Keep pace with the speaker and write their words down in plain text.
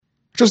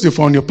Trust you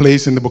found your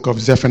place in the book of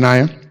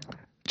Zephaniah,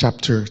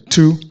 chapter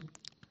 2.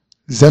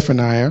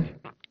 Zephaniah,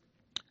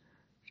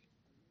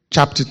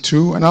 chapter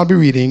 2, and I'll be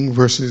reading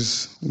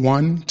verses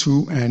 1,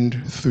 2,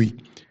 and 3.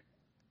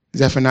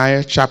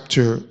 Zephaniah,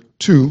 chapter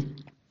 2,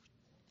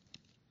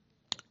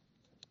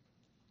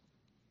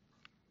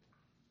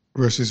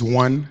 verses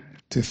 1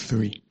 to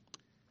 3.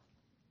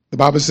 The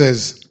Bible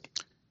says,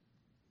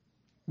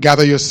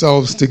 "Gather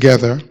yourselves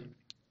together,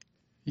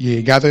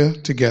 yea, gather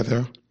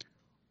together,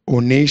 O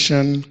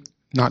nation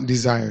not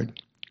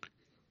desired,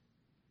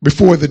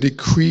 before the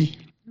decree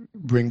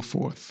bring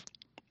forth,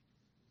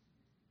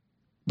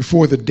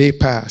 before the day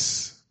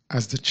pass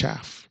as the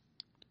chaff,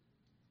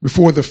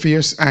 before the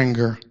fierce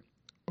anger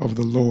of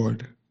the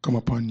Lord come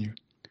upon you,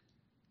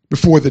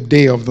 before the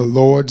day of the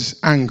Lord's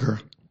anger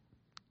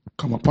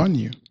come upon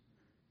you.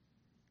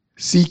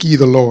 Seek ye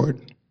the Lord,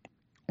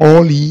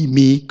 all ye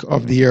meek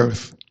of the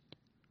earth,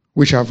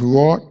 which have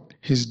wrought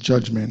his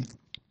judgment.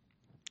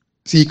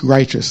 Seek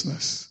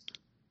righteousness,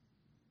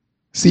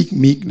 seek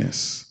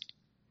meekness.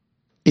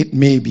 It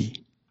may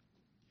be,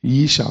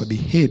 ye shall be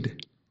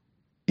hid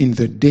in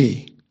the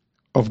day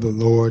of the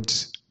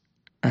Lord's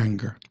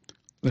anger."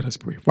 Let us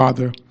pray.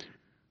 Father,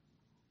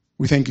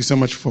 we thank you so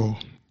much for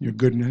your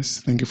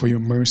goodness. Thank you for your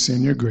mercy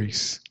and your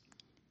grace,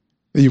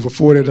 that you've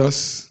afforded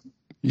us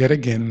yet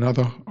again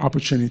another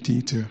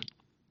opportunity to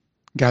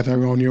gather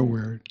around your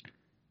word.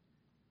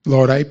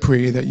 Lord, I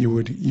pray that you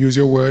would use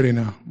your word in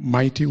a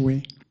mighty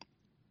way,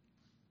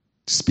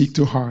 speak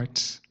to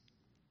hearts,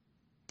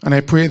 and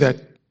I pray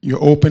that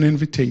your open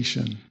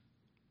invitation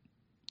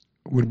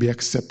would be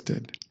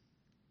accepted,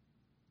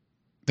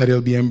 that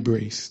it'll be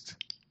embraced.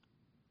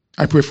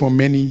 I pray for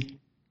many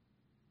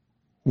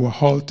who are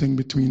halting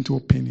between two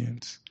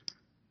opinions.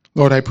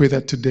 Lord, I pray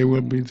that today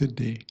will be the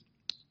day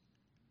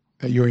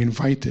that you're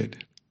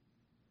invited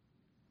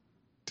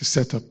to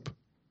set up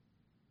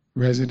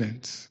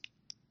residence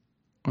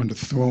on the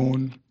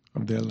throne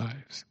of their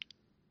lives.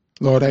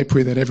 Lord, I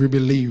pray that every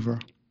believer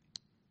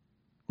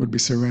would be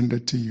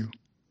surrendered to you.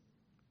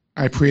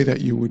 I pray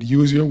that you would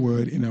use your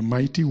word in a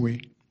mighty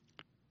way.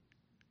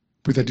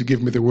 Pray that you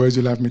give me the words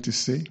you'll have me to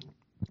say.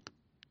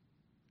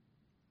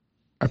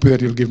 I pray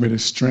that you'll give me the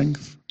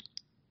strength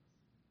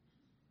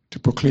to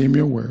proclaim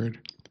your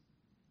word.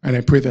 And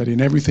I pray that in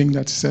everything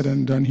that's said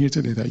and done here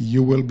today, that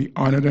you will be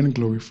honored and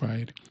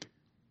glorified,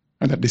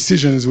 and that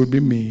decisions would be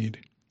made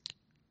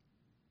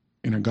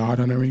in a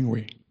God-honoring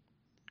way,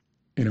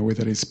 in a way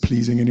that is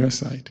pleasing in your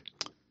sight.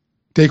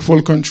 Take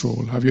full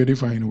control, have your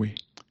divine way,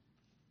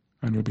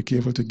 and we'll be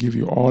careful to give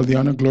you all the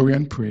honor, glory,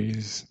 and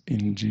praise.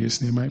 In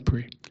Jesus' name I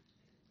pray.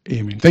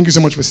 Amen. Thank you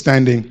so much for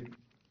standing.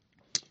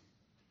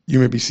 You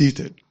may be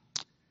seated.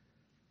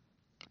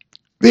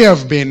 There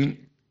have been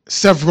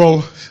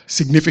several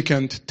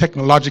significant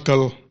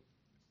technological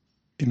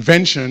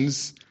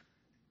inventions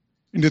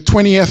in the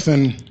 20th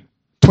and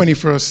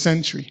 21st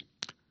century.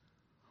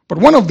 But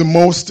one of the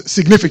most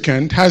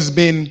significant has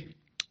been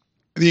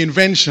the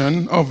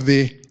invention of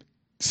the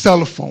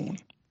cell phone,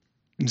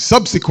 and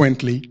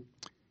subsequently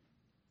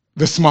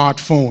the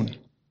smartphone.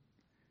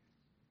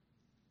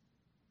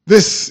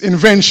 This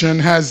invention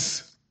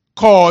has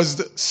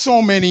caused so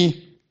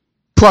many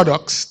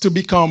products to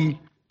become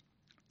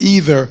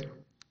either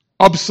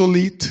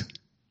obsolete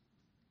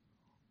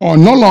or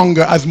no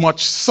longer as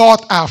much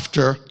sought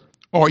after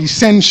or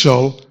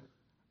essential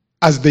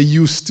as they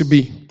used to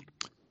be.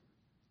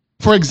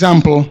 For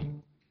example,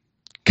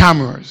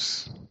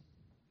 cameras,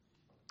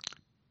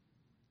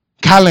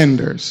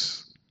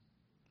 calendars,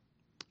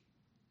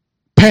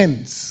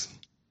 pens,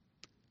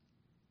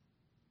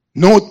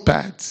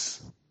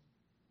 notepads,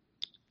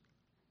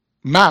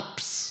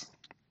 maps,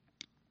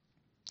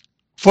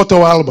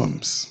 photo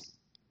albums,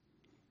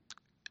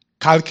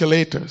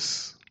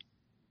 calculators,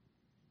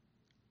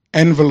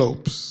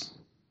 envelopes,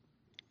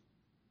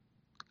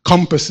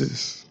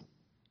 compasses,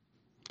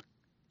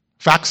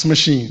 fax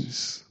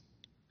machines,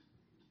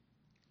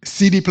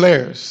 CD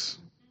players,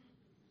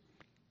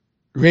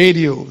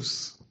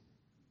 radios,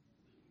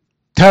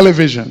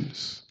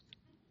 televisions,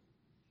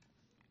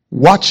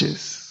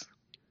 watches,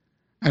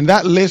 and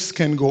that list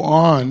can go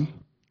on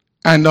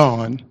and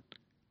on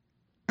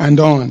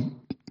and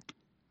on.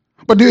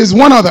 But there is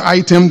one other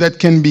item that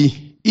can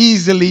be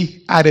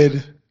easily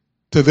added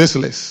to this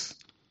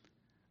list,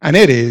 and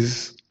it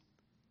is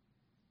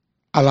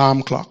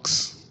alarm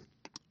clocks.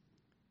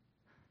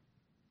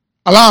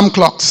 Alarm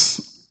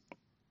clocks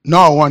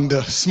now on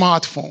the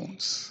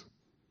smartphones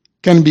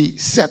can be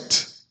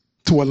set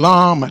to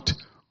alarm at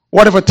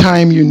whatever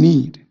time you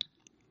need.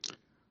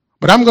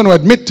 But I'm going to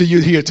admit to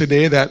you here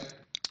today that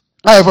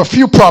I have a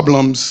few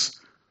problems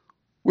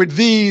with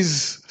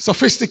these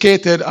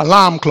sophisticated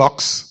alarm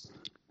clocks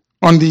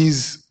on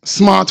these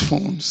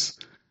smartphones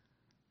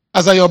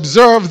as I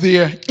observe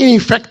their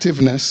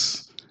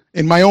ineffectiveness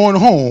in my own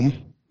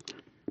home,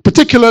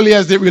 particularly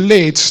as it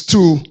relates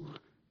to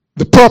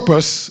the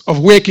purpose of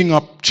waking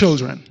up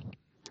children.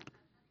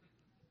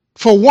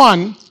 For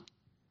one,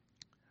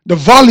 the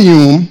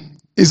volume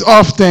is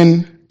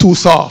often too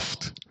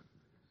soft.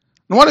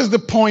 And what is the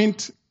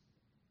point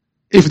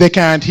if they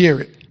can't hear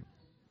it.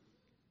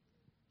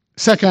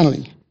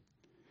 Secondly,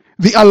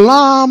 the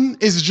alarm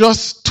is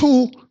just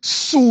too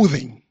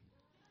soothing,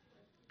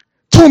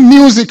 too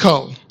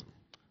musical,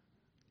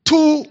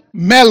 too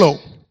mellow.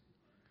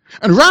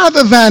 And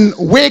rather than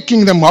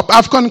waking them up,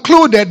 I've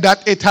concluded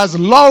that it has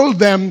lulled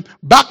them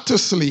back to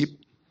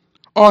sleep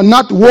or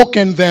not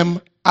woken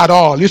them at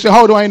all. You say,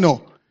 how do I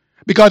know?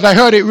 Because I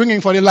heard it ringing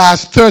for the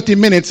last 30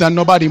 minutes and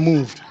nobody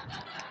moved.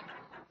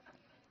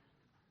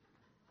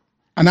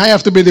 And I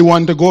have to be the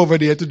one to go over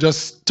there to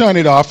just turn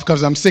it off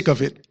because I'm sick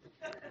of it.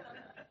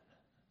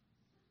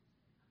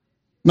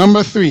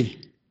 Number 3,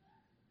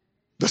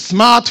 the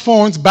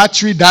smartphone's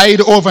battery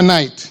died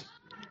overnight.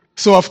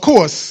 So, of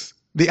course,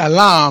 the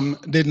alarm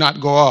did not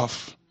go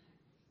off.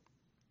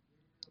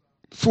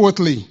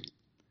 Fourthly,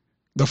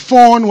 the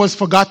phone was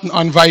forgotten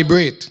on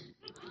vibrate.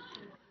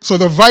 So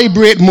the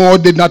vibrate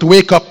mode did not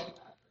wake up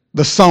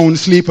the sound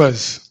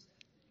sleepers.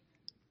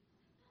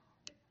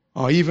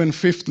 Or even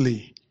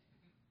fifthly,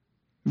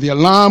 the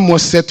alarm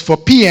was set for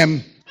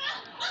PM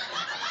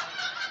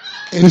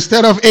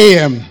instead of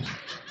AM.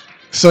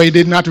 So it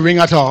did not ring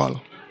at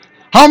all.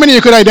 How many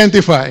you could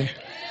identify?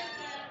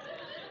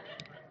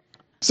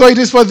 So it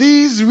is for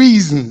these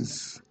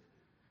reasons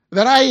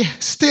that I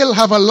still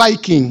have a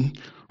liking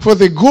for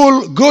the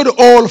good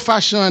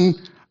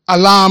old-fashioned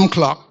alarm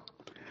clock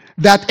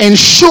that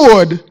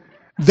ensured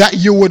that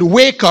you would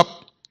wake up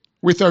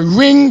with a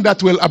ring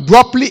that will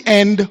abruptly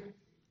end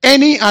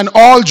any and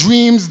all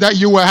dreams that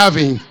you were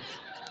having.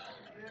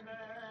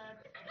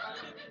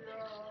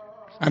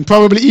 And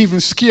probably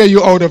even scare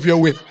you out of your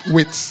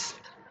wits.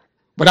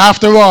 But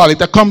after all,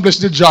 it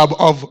accomplished the job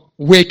of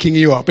waking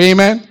you up.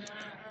 Amen?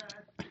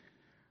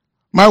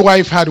 My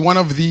wife had one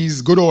of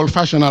these good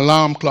old-fashioned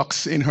alarm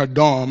clocks in her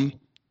dorm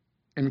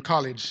in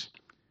college.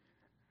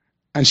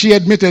 And she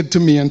admitted to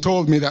me and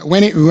told me that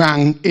when it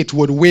rang, it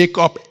would wake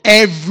up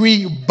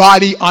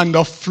everybody on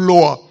the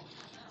floor.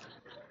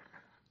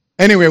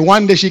 Anyway,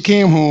 one day she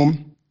came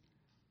home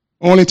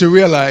only to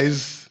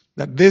realize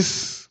that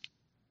this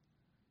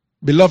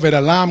beloved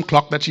alarm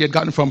clock that she had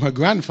gotten from her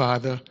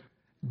grandfather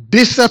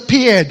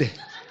disappeared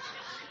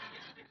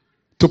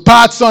to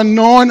parts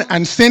unknown,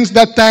 and since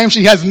that time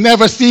she has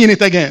never seen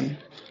it again.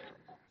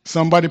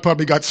 Somebody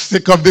probably got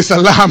sick of this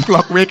alarm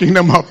clock waking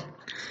them up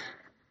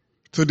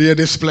to their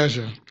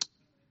displeasure.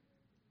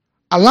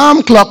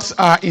 Alarm clocks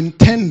are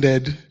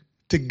intended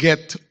to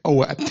get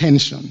our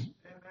attention,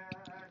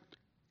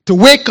 to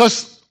wake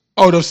us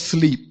out of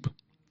sleep,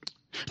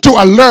 to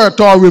alert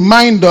or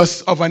remind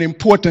us of an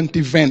important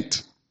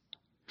event,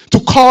 to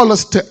call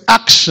us to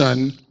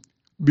action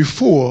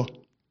before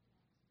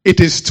it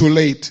is too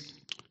late.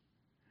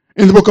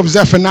 In the book of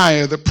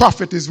Zephaniah, the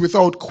prophet is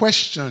without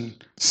question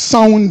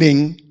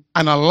sounding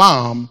an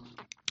alarm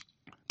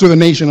to the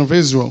nation of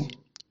Israel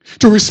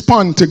to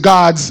respond to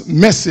God's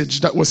message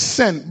that was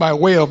sent by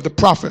way of the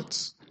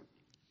prophets,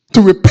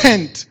 to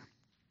repent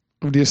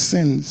of their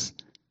sins,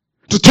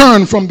 to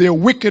turn from their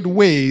wicked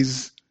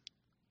ways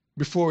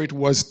before it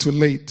was too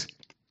late.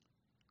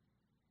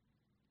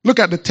 Look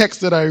at the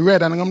text that I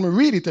read, and I'm going to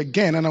read it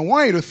again, and I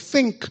want you to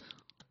think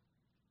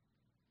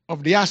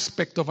of the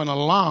aspect of an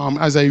alarm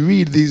as I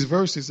read these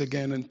verses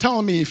again, and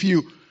tell me if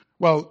you,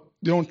 well,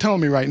 don't tell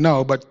me right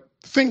now, but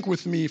think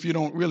with me if you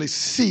don't really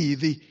see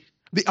the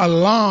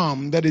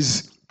alarm that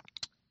is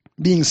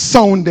being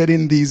sounded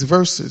in these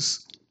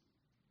verses.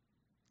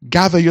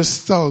 Gather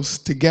yourselves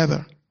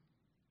together.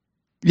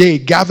 Yea,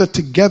 gather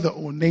together,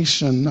 O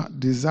nation not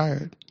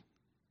desired.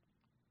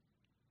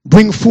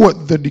 Bring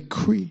forth the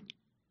decree.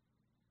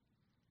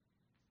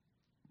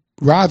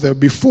 Rather,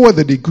 before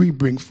the decree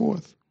bring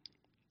forth.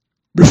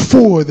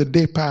 Before the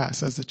day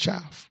pass as a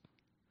chaff.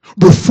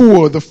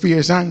 Before the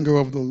fierce anger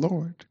of the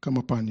Lord come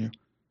upon you.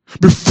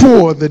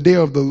 Before the day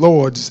of the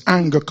Lord's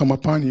anger come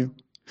upon you.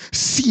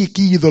 Seek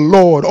ye the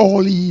Lord,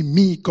 all ye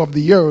meek of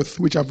the earth,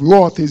 which have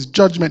wrought his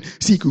judgment.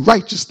 Seek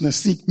righteousness,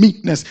 seek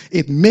meekness.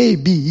 It may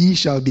be ye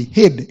shall be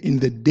hid in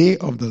the day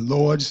of the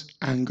Lord's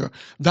anger.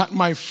 That,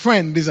 my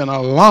friend, is an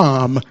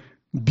alarm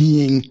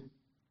being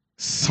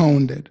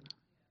sounded.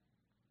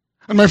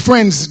 And my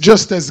friends,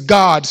 just as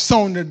God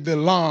sounded the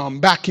alarm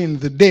back in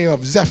the day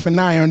of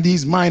Zephaniah and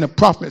these minor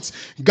prophets,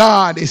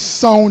 God is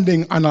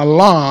sounding an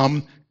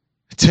alarm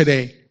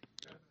today.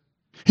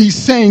 He's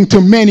saying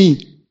to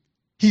many,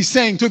 he's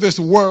saying to this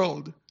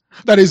world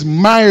that is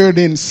mired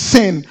in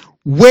sin,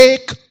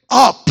 wake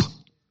up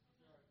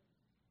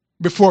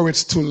before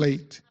it's too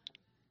late.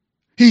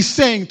 He's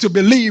saying to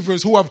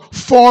believers who have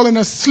fallen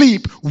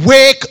asleep,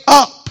 wake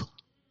up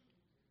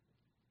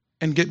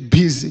and get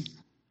busy.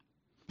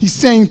 He's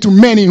saying to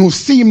many who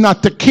seem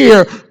not to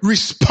care,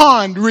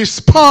 respond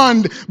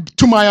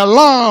to my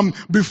alarm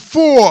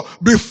before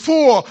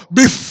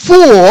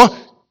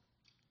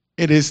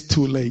it is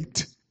too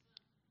late.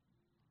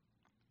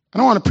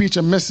 And I want to preach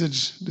a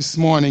message this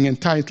morning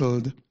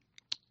entitled,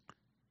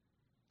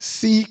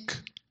 Seek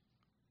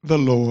the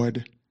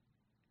Lord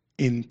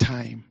in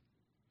Time.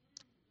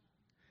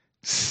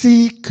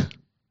 Seek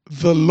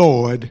the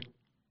Lord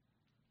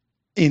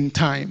in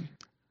time.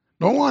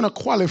 Now, I want to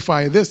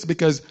qualify this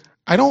because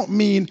I don't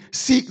mean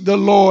seek the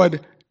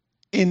Lord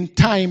in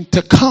time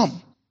to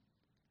come.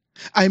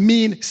 I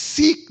mean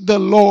seek the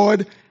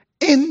Lord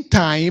in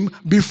time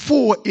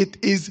before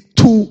it is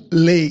too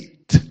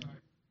late.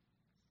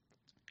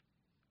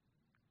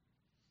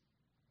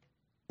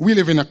 We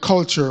live in a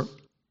culture,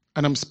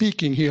 and I'm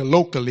speaking here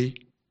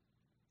locally,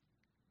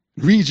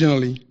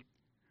 regionally,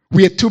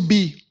 where to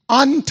be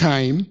on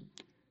time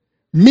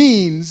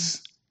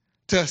means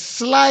to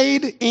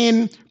slide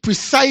in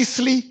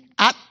precisely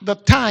at the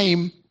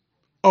time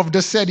of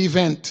the said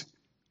event,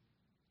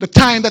 the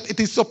time that it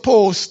is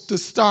supposed to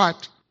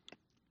start.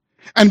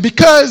 And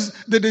because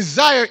the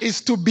desire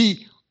is to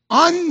be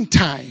on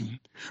time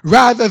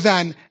rather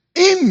than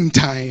in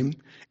time,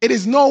 it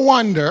is no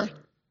wonder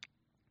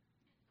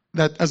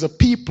that as a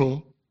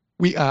people,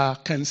 we are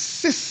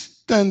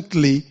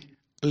consistently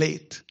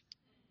late.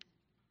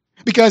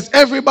 Because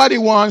everybody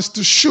wants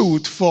to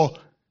shoot for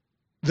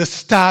the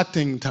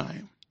starting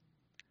time,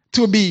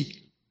 to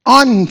be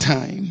on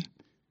time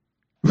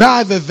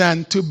rather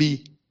than to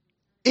be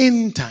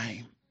in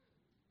time.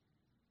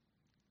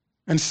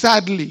 And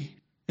sadly,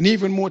 and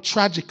even more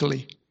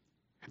tragically,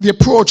 the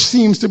approach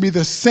seems to be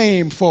the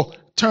same for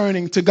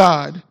turning to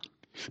God.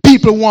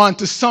 People want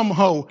to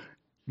somehow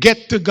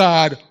get to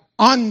God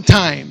on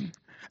time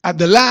at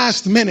the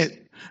last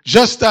minute,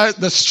 just at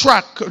the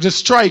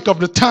strike of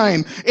the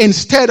time,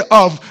 instead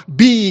of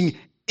being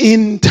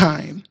in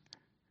time.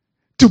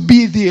 To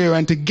be there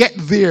and to get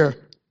there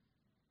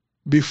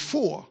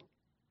before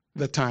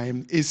the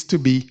time is to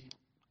be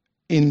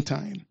in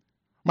time.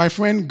 My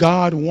friend,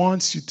 God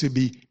wants you to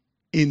be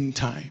in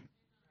time.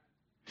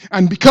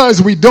 And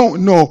because we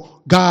don't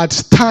know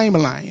God's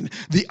timeline,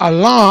 the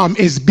alarm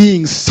is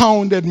being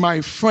sounded, my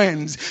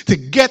friends, to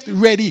get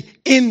ready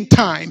in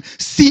time.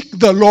 Seek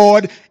the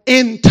Lord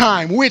in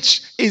time,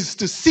 which is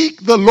to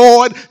seek the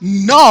Lord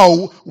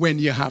now when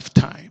you have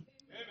time.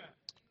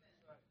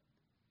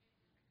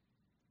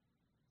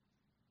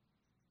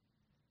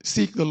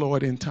 Seek the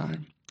Lord in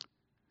time.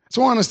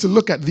 So I want us to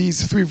look at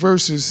these 3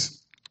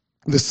 verses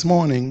this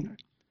morning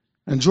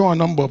and draw a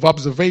number of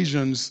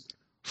observations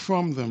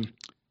from them.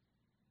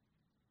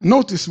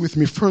 Notice with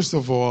me, first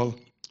of all,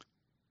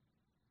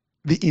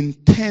 the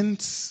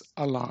intense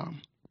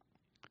alarm.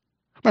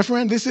 My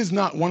friend, this is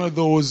not one of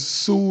those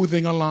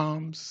soothing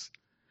alarms.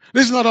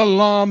 This is not an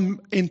alarm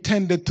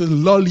intended to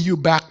lull you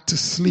back to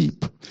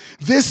sleep.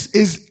 This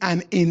is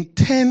an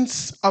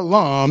intense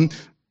alarm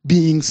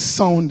being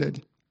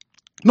sounded.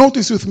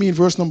 Notice with me in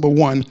verse number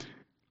 1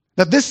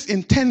 that this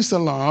intense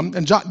alarm,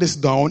 and jot this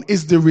down,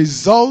 is the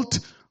result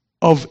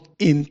of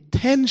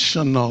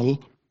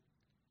intentional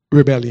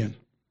rebellion.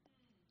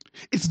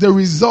 It's the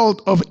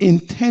result of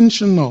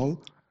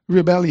intentional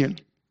rebellion.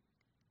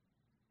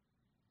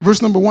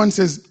 Verse number 1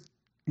 says,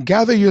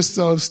 gather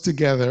yourselves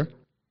together,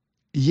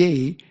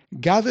 yea,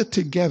 gather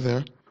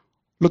together,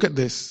 look at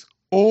this,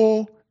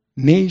 O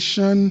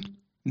nation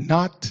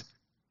not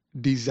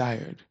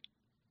desired.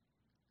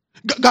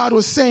 God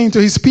was saying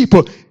to his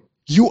people,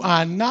 you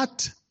are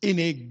not in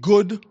a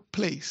good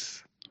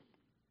place.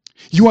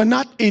 You are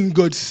not in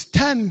good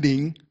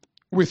standing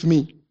with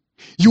me.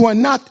 You are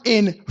not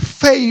in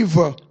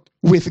favor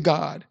with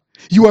God.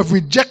 You have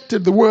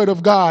rejected the word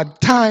of God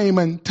time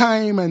and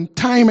time and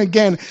time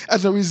again.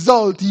 As a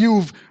result,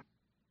 you've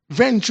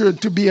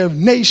ventured to be a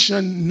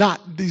nation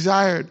not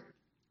desired.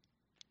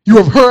 You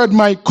have heard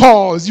my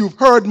calls. You've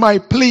heard my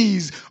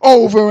pleas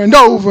over and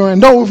over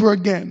and over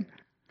again.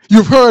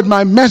 You've heard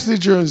my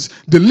messengers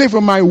deliver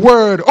my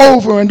word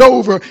over and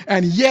over,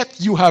 and yet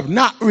you have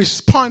not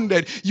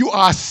responded. You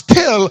are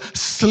still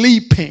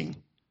sleeping.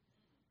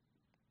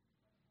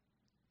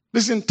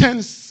 This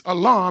intense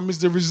alarm is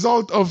the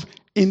result of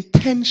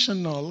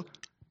intentional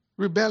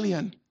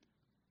rebellion.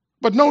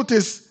 But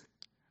notice,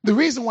 the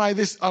reason why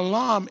this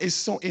alarm is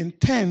so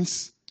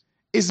intense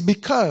is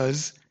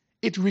because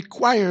it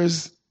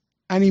requires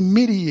an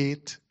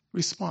immediate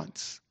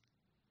response.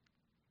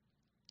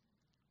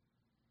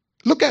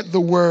 Look at the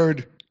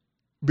word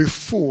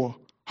before,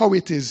 how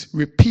it is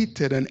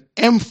repeated and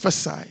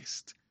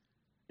emphasized.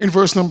 In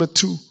verse number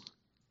 2,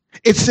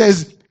 it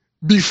says,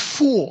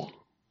 before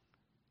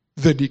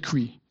the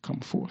decree come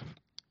forth.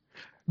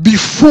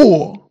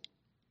 Before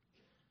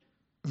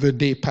the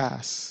day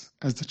pass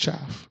as the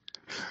chaff.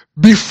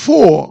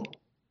 Before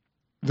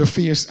the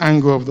fierce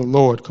anger of the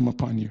Lord come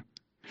upon you.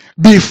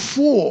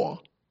 Before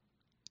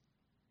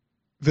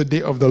the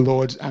day of the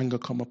Lord's anger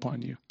come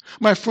upon you.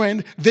 My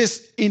friend,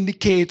 this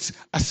indicates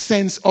a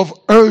sense of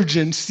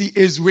urgency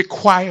is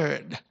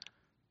required.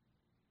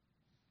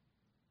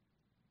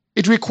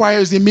 It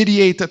requires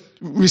immediate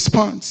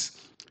response.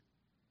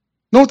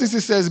 Notice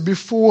it says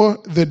before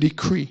the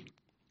decree.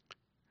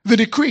 The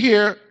decree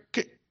here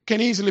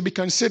can easily be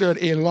considered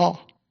a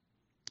law.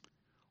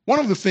 One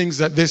of the things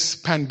that this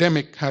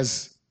pandemic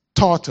has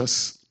taught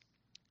us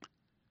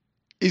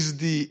is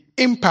the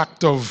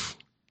impact of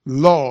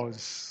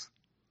laws,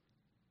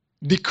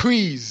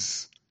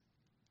 decrees,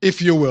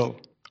 if you will,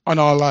 on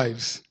our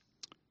lives.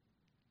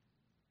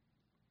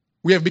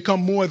 We have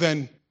become more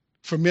than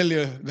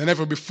familiar than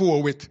ever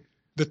before with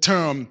the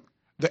term,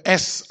 the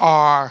S,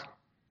 R,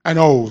 and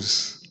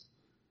O's.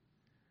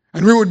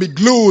 And we would be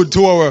glued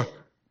to our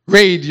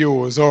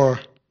radios or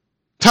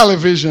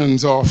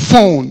televisions or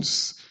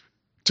phones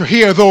to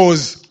hear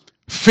those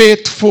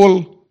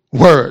faithful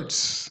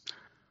words,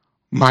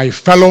 my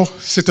fellow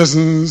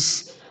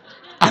citizens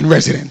and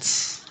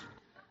residents.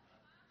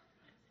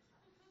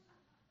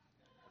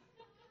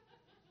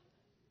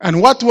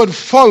 And what would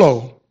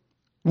follow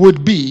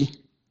would be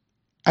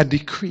a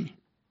decree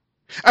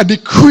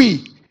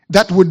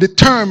that would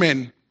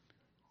determine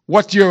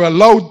what you're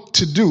allowed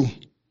to do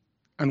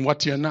and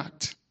what you're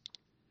not,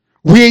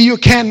 where you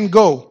can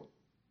go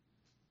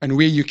and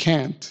where you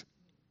can't,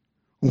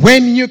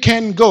 when you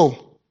can go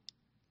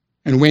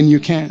and when you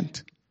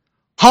can't,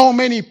 how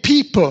many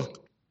people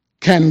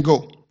can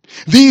go.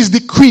 These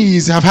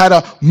decrees have had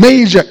a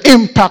major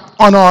impact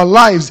on our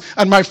lives.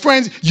 And my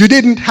friends, you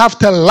didn't have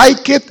to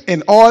like it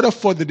in order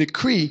for the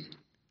decree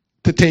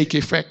to take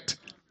effect.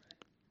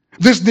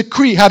 This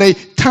decree had a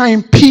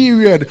time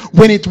period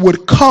when it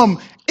would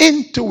come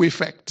into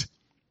effect.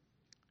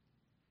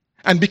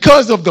 And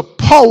because of the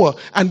power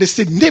and the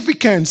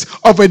significance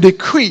of a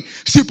decree,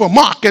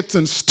 supermarkets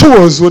and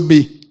stores would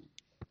be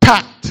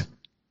packed.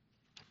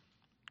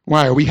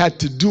 Why? We had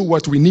to do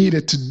what we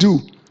needed to do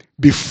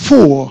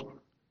before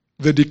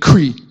the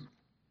decree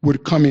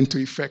would come into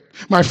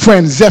effect. My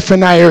friend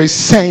Zephaniah is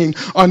saying,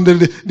 under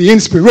the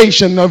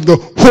inspiration of the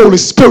Holy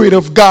Spirit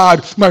of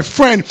God, my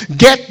friend,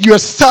 get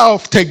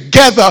yourself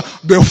together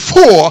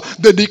before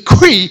the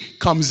decree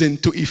comes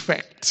into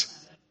effect.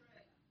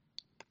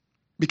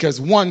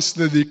 Because once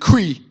the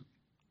decree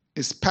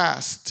is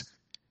passed,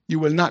 you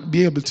will not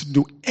be able to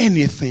do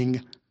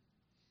anything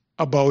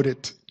about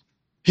it.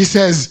 He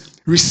says,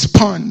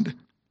 respond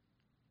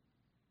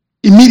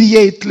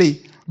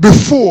immediately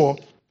before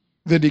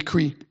the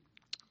decree.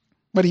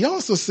 But he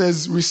also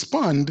says,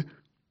 respond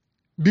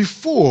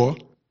before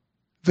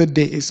the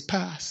day is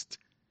past.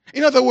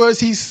 In other words,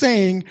 he's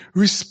saying,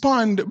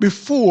 respond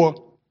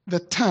before the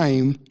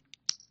time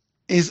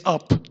is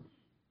up.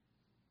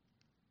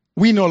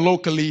 We know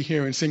locally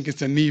here in St.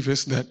 Kitts and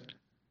Nevis that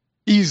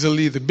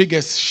easily the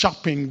biggest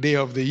shopping day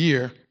of the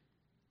year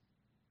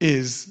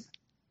is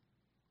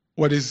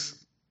what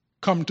is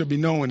come to be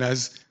known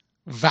as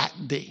VAT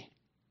Day.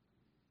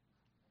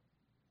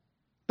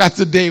 That's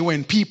the day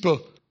when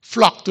people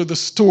flock to the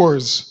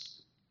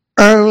stores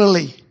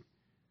early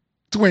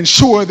to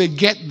ensure they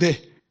get the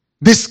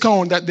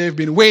discount that they've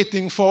been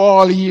waiting for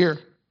all year.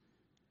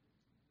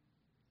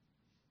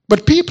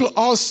 But people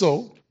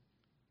also,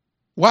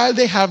 while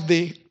they have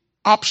the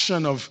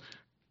option of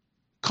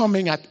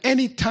coming at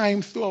any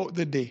time throughout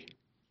the day,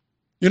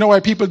 you know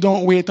why people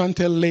don't wait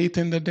until late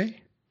in the day?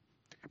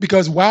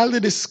 Because while the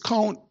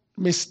discount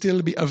may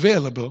still be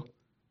available,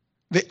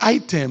 the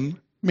item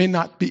may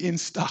not be in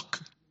stock.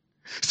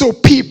 So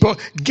people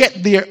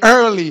get there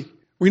early.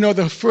 We know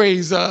the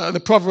phrase,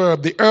 the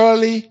proverb, the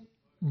early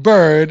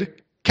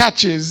bird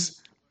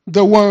catches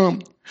the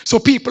worm. So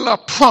people are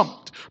prompt.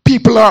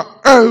 People are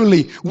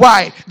early.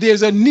 Why?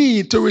 There's a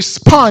need to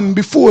respond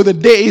before the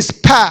day is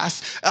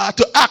past,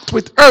 to act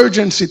with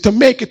urgency, to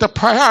make it a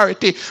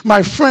priority.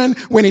 My friend,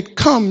 when it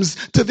comes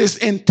to this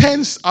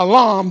intense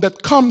alarm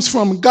that comes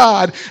from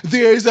God,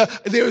 there is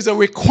a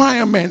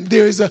requirement,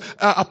 there is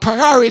a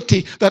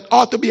priority that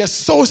ought to be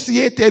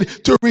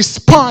associated to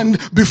respond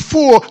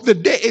before the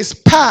day is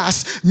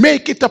past.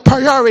 Make it a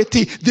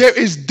priority. There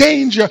is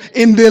danger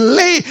in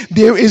delay.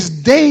 There is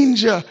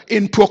danger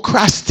in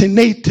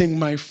procrastinating,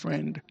 my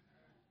friend.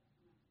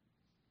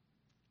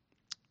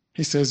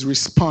 He says,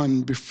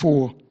 respond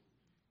before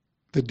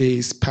the day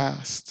is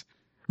past.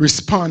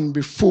 Respond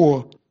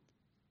before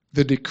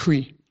the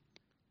decree.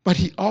 But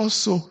he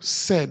also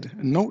said,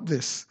 note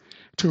this,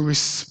 to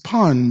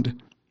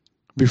respond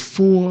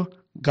before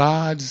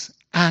God's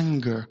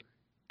anger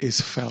is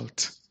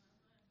felt.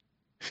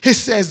 He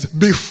says,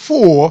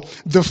 before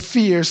the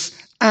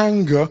fierce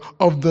anger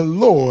of the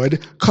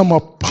Lord come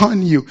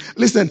upon you.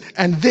 Listen,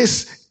 and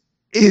this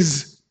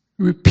is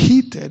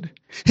repeated.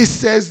 He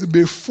says,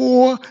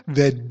 before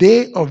the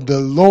day of the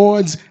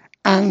Lord's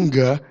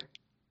anger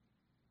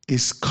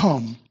is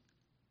come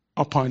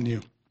upon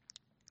you.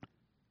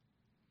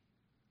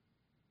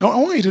 Now, I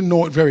want you to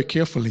note very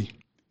carefully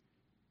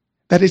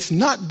that it's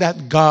not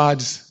that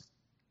God's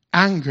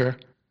anger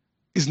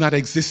is not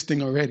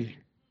existing already.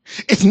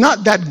 It's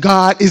not that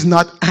God is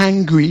not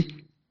angry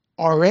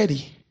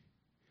already.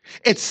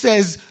 It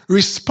says,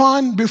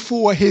 respond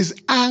before his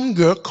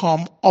anger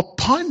come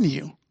upon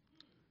you.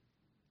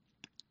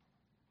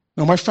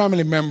 Now, my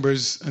family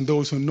members and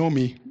those who know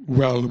me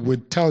well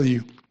would tell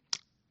you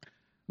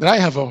that I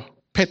have a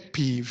pet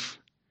peeve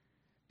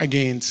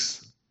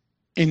against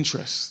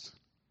interest.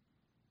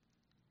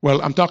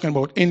 Well, I'm talking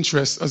about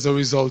interest as a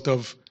result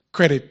of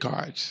credit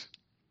cards.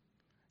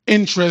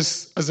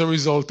 Interest as a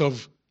result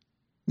of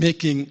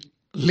making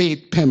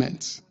late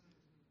payments.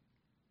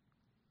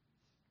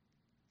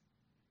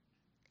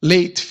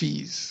 Late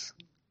fees.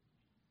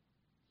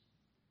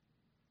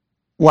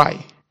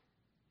 Why?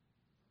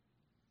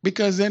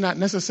 Because they're not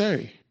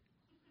necessary.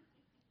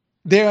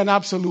 They're an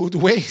absolute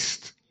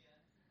waste.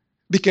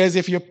 Because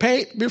if you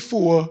pay it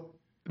before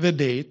the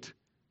date,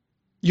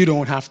 you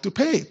don't have to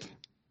pay it.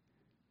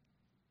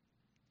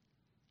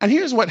 And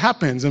here's what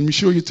happens. I'm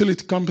sure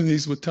utility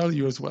companies will tell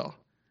you as well.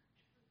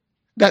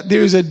 That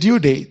there is a due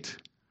date.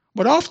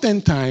 But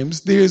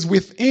oftentimes, there is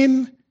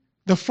within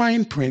the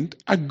fine print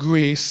a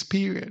grace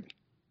period.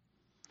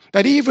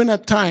 That even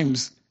at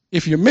times,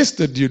 if you miss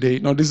the due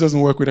date, now this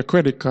doesn't work with a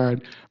credit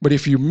card, but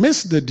if you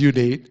miss the due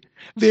date,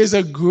 there's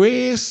a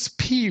grace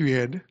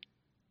period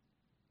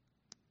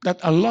that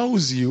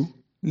allows you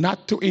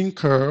not to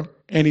incur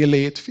any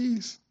late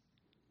fees.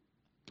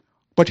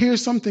 But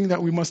here's something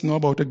that we must know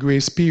about a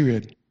grace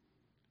period.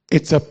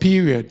 It's a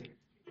period.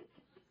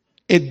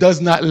 It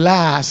does not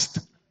last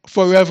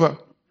forever.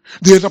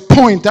 There's a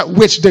point at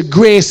which the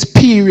grace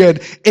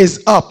period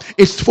is up.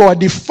 It's for a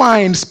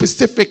defined,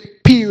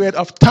 specific period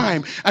of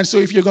time. And so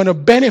if you're going to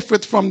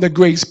benefit from the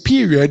grace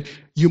period,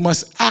 you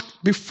must act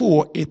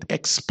before it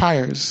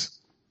expires.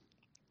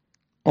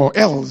 Or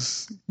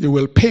else you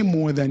will pay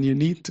more than you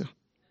need to.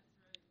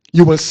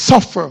 You will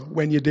suffer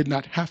when you did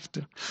not have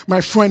to. My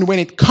friend, when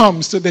it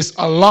comes to this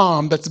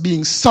alarm that's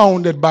being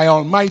sounded by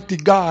Almighty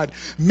God,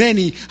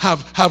 many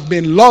have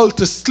been lulled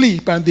to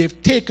sleep and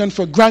they've taken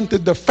for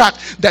granted the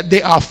fact that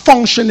they are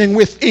functioning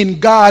within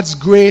God's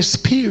grace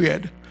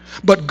period.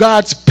 But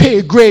God's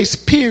grace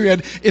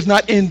period is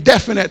not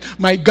indefinite.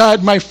 My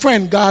God, my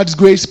friend, God's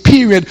grace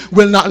period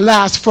will not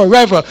last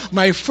forever.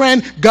 My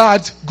friend,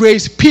 God's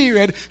grace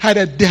period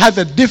has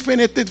a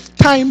definitive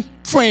time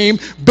frame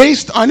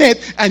based on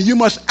it, and you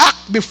must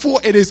act before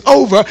it is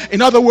over.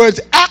 In other words,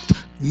 act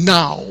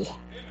now.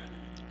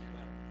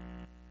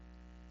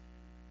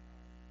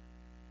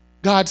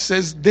 God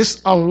says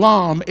this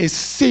alarm is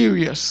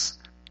serious.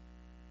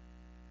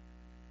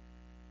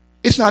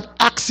 It's not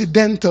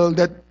accidental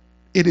that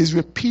it is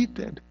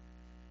repeated.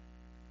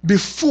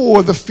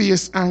 Before the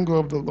fierce anger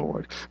of the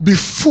Lord.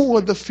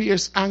 Before the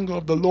fierce anger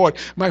of the Lord.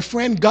 My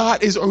friend,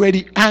 God is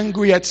already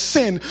angry at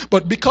sin,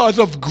 but because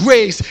of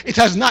grace, it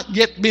has not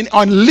yet been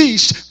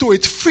unleashed to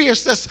its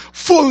fiercest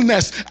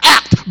fullness.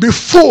 Act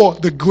before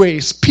the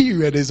grace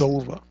period is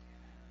over.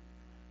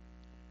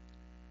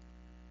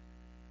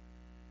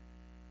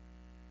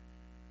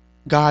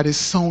 God is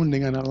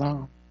sounding an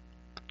alarm.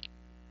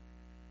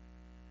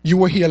 You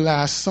were here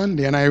last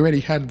Sunday, and I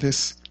already had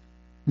this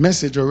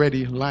message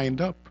already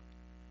lined up.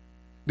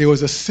 There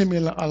was a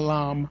similar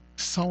alarm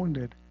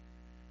sounded.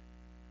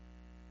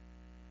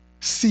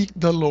 Seek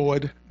the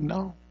Lord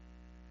now.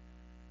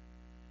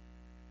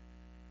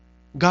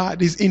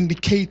 God is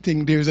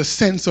indicating there's a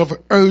sense of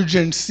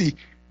urgency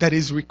that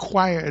is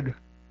required.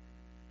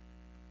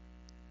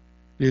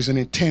 There's an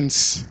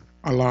intense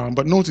alarm.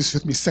 But notice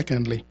with me,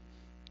 secondly,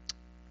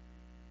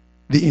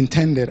 the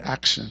intended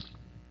action.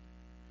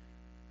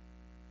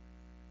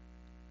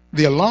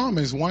 The alarm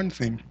is one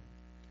thing,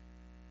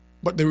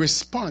 but the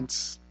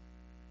response,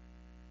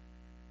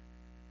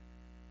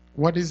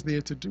 what is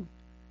there to do?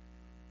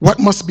 What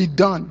must be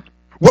done?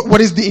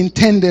 What is the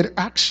intended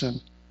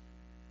action?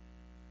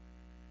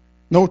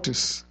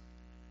 Notice,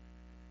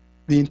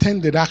 the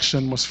intended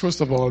action must first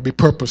of all be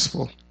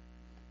purposeful.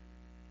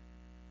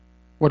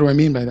 What do I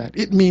mean by that?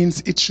 It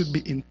means it should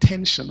be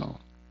intentional.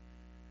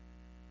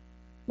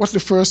 What's the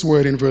first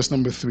word in verse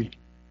number 3?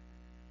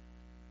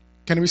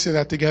 Can we say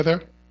that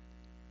together?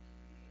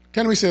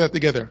 Can we say that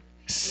together?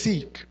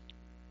 Seek.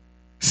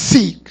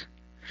 Seek.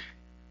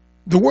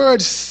 The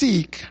word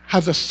seek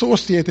has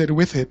associated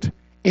with it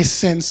a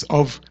sense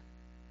of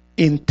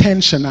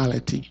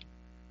intentionality.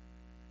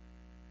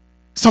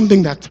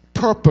 Something that's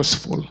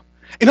purposeful.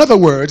 In other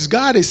words,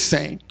 God is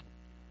saying,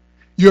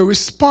 your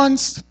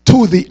response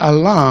to the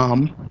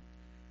alarm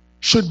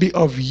should be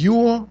of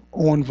your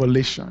own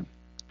volition.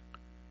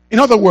 In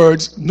other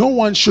words, no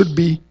one should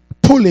be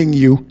pulling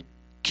you,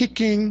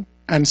 kicking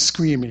and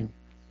screaming.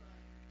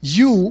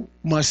 You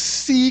must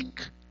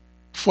seek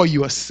for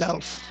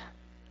yourself.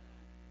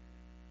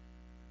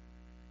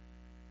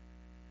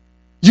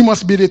 You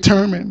must be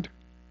determined.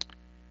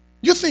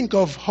 You think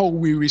of how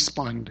we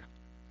respond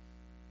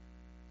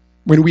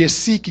when we are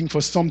seeking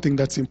for something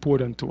that's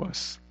important to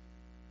us.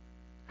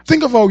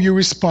 Think of how you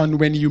respond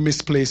when you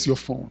misplace your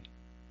phone.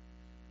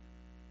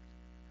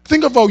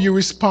 Think of how you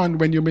respond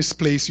when you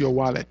misplace your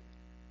wallet.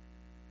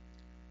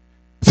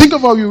 Think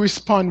of how you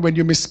respond when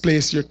you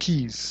misplace your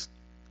keys.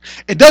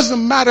 It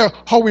doesn't matter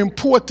how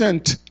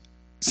important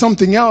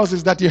something else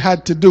is that you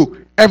had to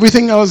do.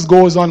 Everything else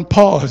goes on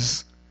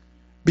pause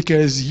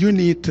because you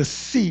need to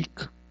seek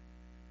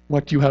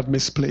what you have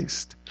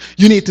misplaced.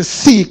 You need to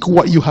seek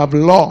what you have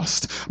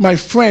lost. My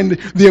friend,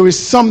 there is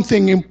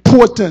something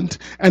important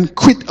and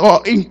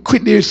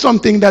there is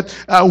something that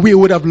we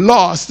would have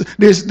lost.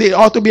 There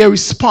ought to be a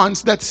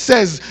response that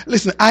says,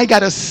 listen, I got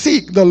to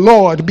seek the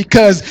Lord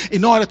because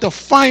in order to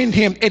find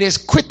him, it is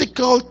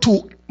critical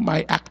to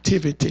my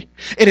activity.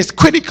 It is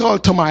critical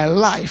to my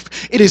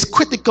life. It is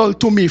critical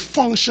to me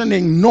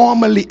functioning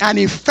normally and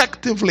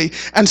effectively.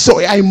 And so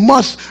I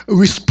must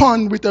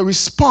respond with a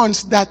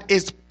response that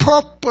is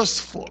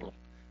purposeful.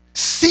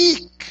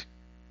 Seek.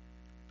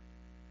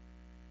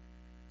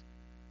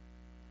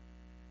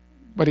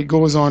 But he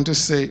goes on to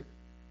say,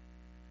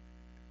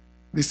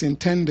 this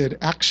intended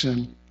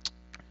action,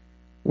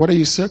 what are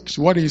you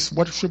searching? What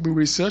should we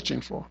be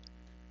searching for?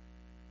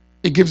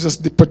 It gives us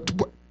the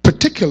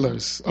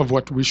particulars of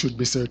what we should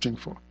be searching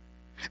for.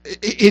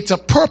 It's a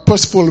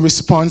purposeful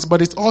response,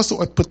 but it's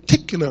also a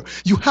particular.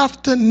 You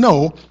have to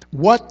know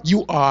what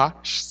you are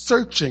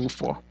searching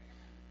for.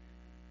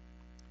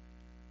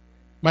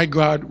 My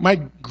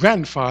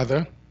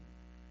grandfather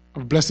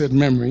of blessed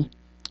memory,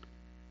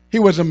 he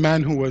was a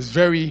man who was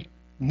very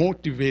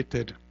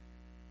motivated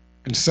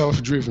and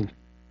self-driven.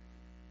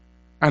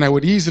 And I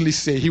would easily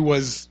say he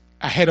was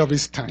ahead of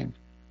his time.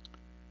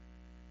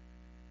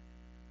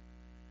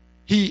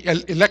 He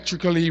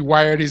electrically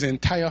wired his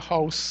entire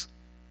house,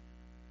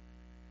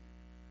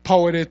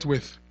 powered it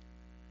with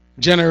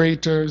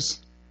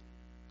generators,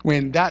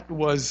 when that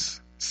was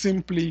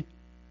simply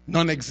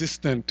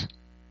non-existent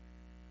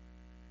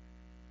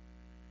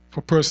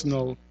for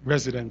personal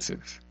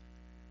residences.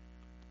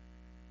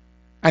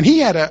 And he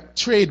had a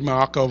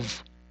trademark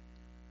of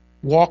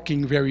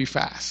walking very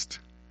fast.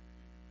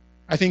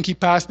 I think he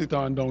passed it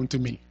on down to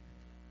me.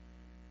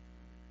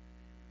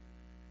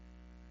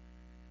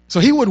 So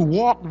he would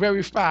walk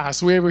very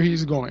fast wherever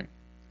he's going.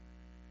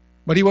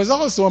 But he was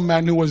also a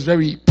man who was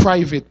very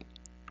private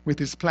with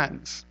his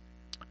plans.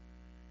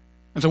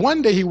 And so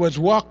one day he was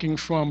walking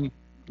from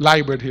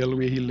Liebert Hill,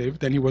 where he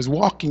lived, and he was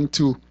walking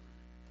to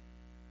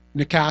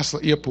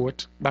Newcastle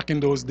Airport. Back in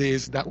those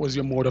days, that was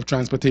your mode of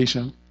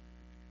transportation,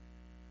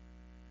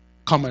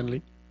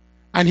 commonly.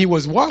 And he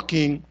was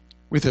walking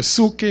with a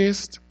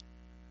suitcase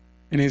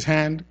in his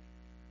hand,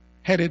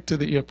 headed to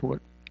the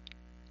airport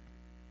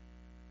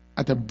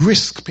at a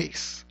brisk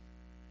pace.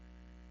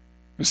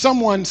 And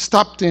someone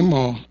stopped him,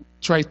 or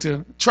tried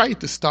to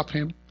stop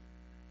him,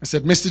 and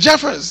said, "Mr.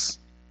 Jeffers,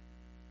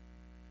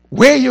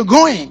 where are you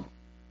going?"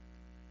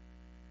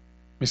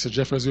 Mr.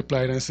 Jeffers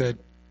replied and said,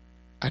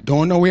 "I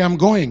don't know where I'm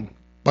going,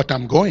 but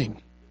I'm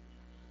going."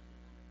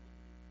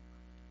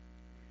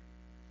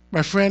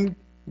 My friend,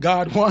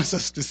 God wants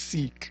us to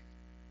seek,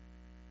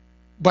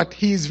 but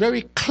He's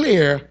very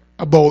clear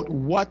about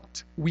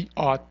what we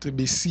ought to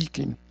be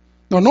seeking.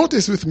 Now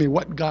notice with me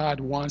what God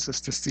wants us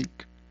to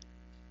seek.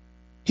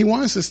 He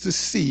wants us to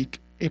seek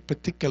a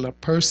particular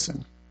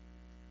person.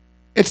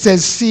 It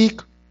says,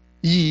 "Seek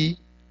ye"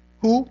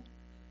 who?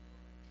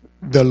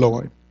 The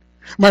Lord.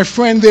 My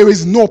friend, there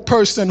is no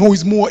person who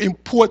is more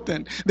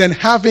important than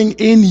having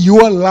in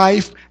your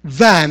life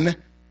than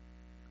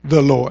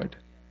the Lord.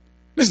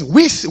 Listen,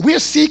 we're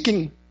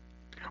seeking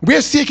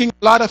a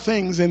lot of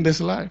things in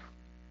this life.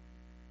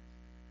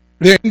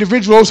 There are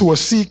individuals who are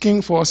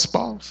seeking for a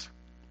spouse,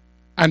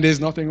 and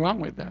there's nothing wrong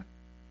with that.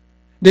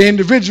 There are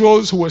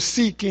individuals who are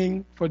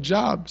seeking for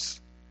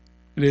jobs,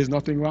 and there's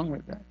nothing wrong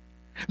with that.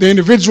 There are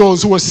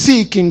individuals who are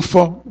seeking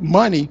for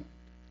money,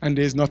 and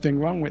there's nothing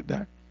wrong with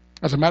that.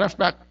 As a matter of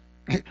fact,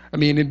 I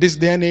mean, in this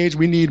day and age,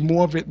 we need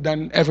more of it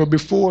than ever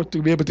before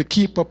to be able to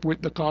keep up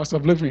with the cost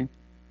of living.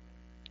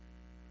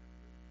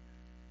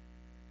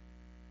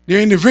 There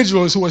are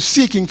individuals who are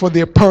seeking for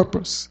their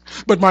purpose.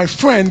 But my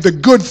friend, the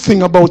good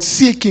thing about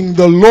seeking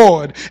the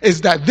Lord is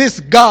that this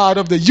God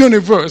of the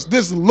universe,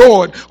 this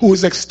Lord who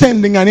is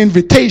extending an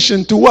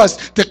invitation to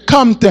us to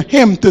come to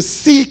Him, to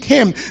seek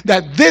Him,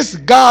 that this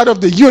God of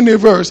the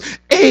universe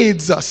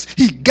aids us.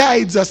 He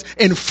guides us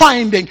in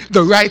finding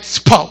the right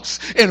spouse,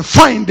 in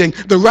finding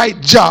the right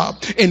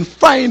job, in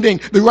finding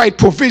the right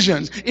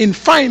provisions, in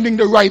finding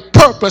the right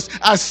purpose.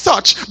 As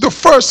such, the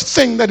first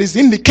thing that is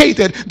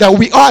indicated that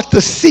we ought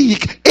to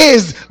seek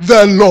is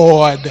the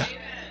Lord.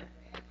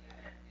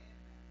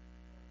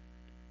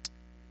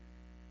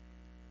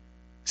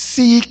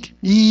 Seek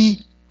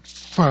ye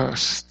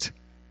first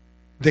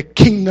the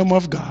kingdom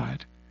of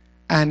God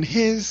and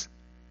His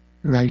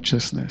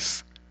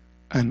righteousness,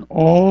 and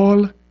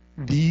all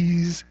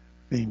these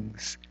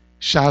things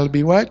shall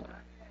be what?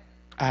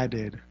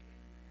 Added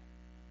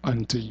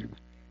unto you.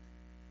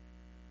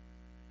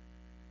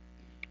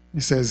 He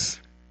says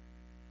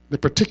the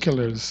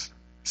particulars: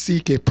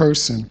 seek a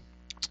person,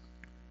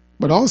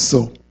 but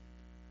also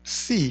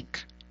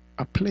seek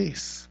a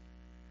place.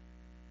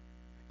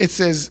 It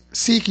says,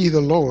 "Seek ye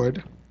the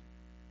Lord,"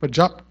 but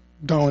drop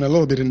down a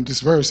little bit in this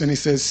verse, and he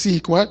says,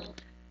 "Seek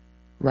what?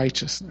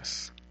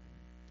 Righteousness."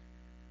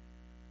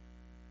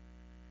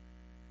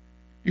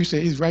 You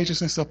say, is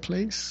righteousness a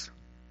place?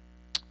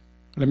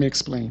 Let me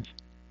explain.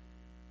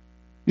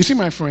 You see,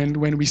 my friend,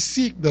 when we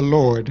seek the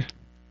Lord,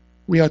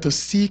 we are to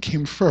seek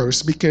Him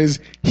first, because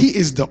He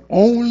is the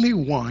only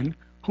one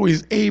who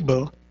is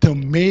able to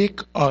make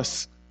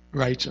us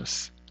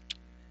righteous.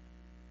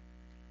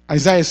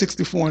 Isaiah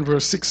 64 and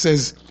verse 6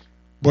 says,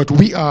 "But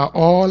we are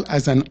all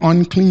as an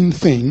unclean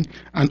thing,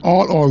 and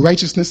all our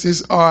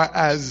righteousnesses are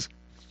as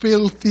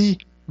filthy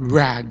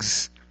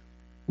rags.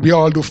 We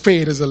all do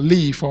fade as a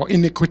leaf, our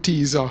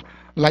iniquities are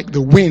like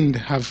the wind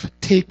have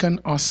taken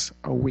us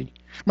away."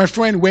 My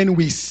friend, when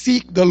we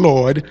seek the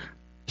Lord,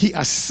 He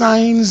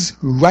assigns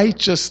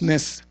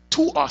righteousness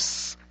to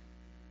us.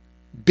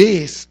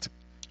 based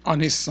on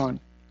his Son.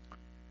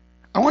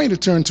 I want you to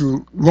turn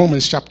to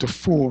Romans chapter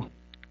 4.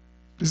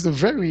 This is a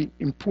very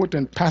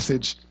important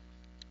passage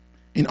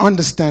in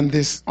understanding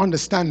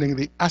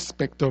the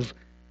aspect of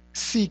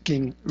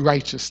seeking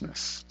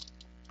righteousness.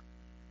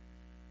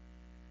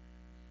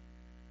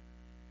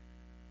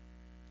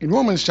 In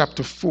Romans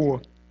chapter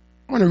 4,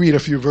 I want to read a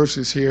few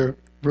verses here.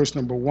 Verse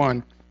number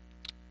 1.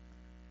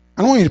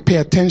 I want you to pay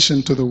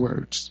attention to the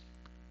words.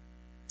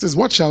 It says,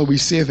 "What shall we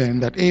say then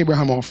that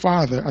Abraham our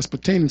father as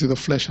pertaining to the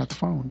flesh hath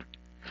found?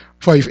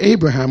 For if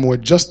Abraham were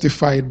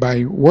justified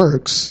by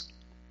works,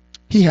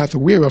 he hath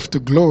whereof to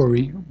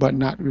glory, but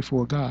not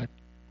before God.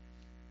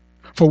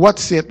 For what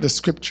saith the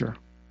scripture?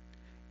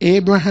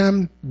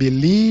 Abraham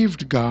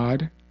believed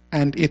God,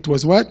 and it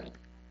was" what?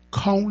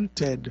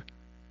 "Counted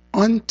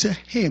unto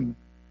him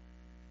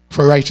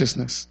for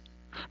righteousness.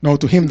 Now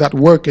to him that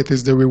worketh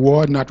is the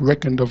reward not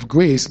reckoned of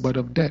grace, but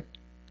of debt.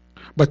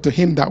 But to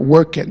him that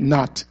worketh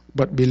not,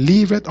 but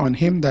believeth on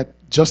him that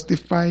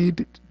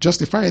justified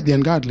the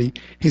ungodly,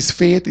 his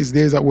faith is,"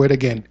 there's that word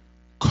again,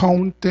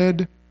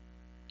 "counted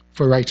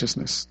for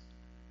righteousness.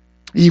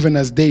 Even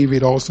as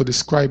David also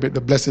described it,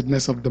 the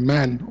blessedness of the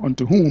man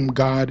unto whom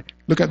God,"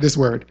 look at this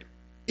word,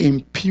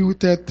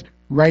 "imputeth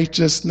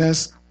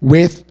righteousness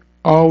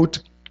without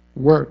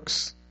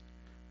works.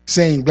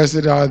 Saying,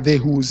 Blessed are they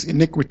whose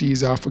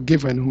iniquities are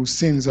forgiven, whose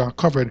sins are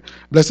covered.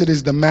 Blessed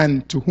is the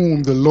man to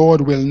whom the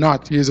Lord will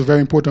not," here's a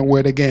very important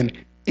word again,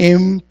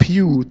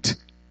 "impute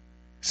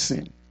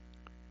sin."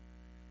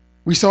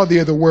 We saw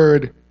there the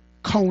word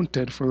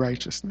 "counted for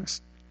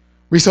righteousness."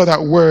 We saw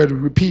that word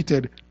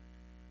repeated,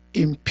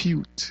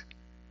 impute,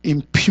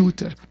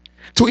 imputeth.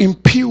 To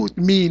impute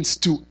means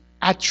to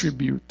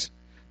attribute,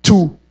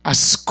 to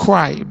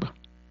ascribe.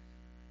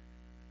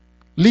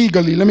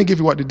 Legally, let me give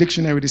you what the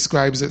dictionary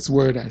describes this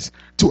word as: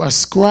 to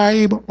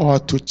ascribe or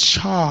to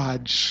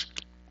charge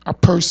a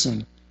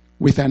person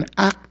with an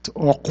act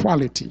or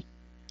quality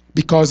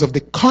because of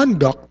the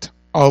conduct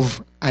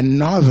of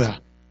another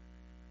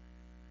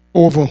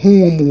over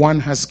whom one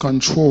has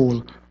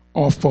control,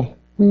 or for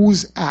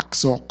whose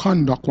acts or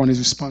conduct one is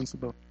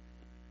responsible.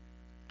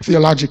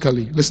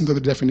 Theologically, listen to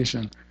the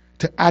definition: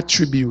 to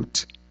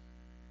attribute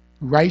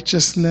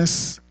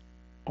righteousness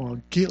or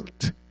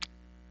guilt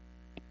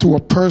to a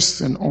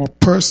person or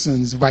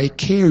persons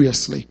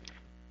vicariously,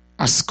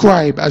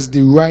 ascribe as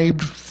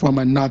derived from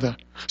another.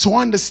 So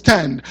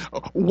understand,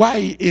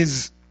 why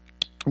is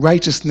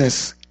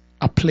righteousness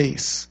a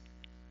place?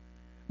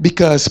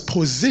 Because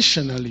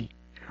positionally,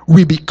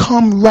 we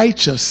become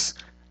righteous,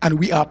 and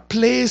we are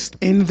placed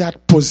in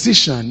that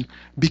position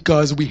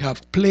because we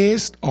have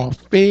placed our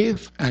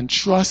faith and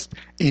trust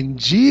in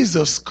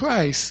Jesus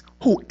Christ,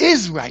 who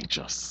is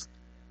righteous.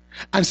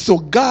 And so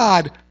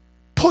God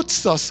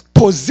puts us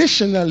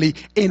positionally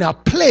in a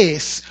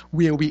place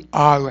where we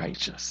are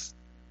righteous.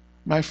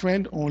 My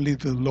friend, only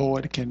the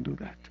Lord can do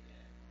that.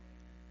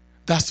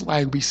 That's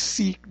why we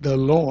seek the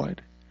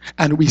Lord,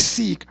 and we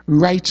seek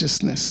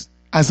righteousness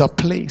as a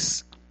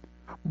place.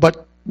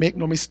 But make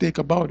no mistake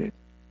about it,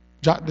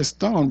 jot this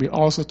down, we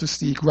also to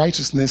seek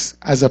righteousness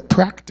as a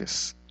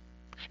practice.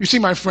 You see,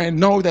 my friend,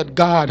 know that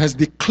God has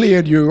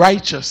declared you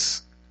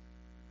righteous.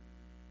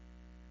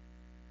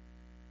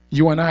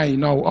 You and I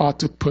now are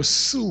to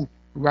pursue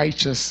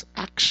righteous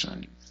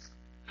actions,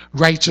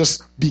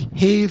 righteous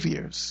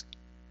behaviors.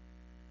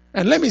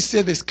 And let me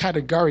say this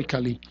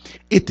categorically: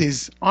 it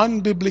is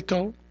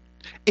unbiblical,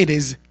 it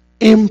is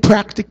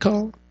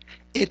impractical,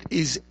 it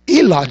is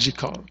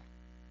illogical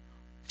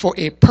for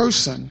a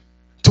person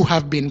to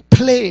have been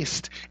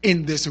placed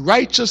in this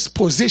righteous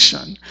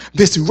position,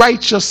 this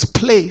righteous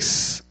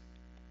place,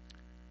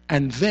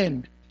 and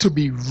then to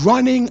be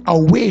running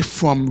away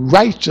from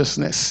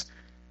righteousness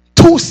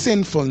to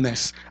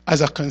sinfulness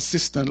as a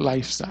consistent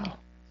lifestyle.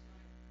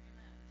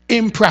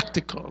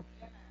 Impractical,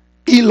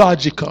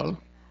 illogical,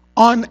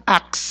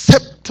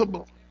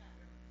 unacceptable.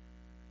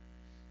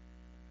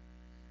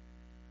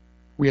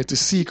 We are to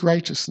seek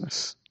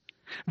righteousness.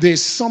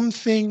 There's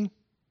something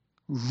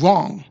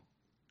wrong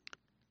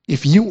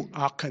if you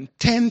are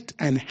content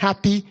and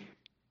happy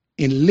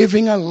in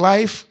living a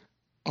life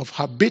of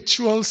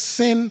habitual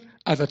sin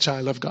as a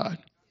child of God.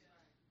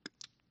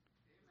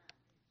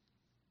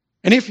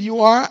 And if you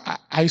are,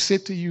 I say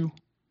to you,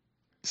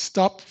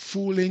 stop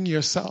fooling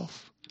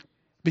yourself,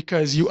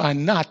 because you are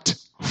not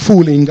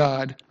fooling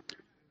God.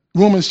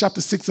 Romans chapter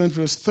 6 and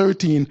verse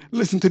 13,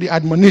 listen to the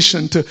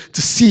admonition to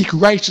seek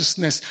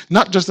righteousness,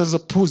 not just as a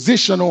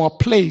position or a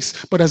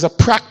place, but as a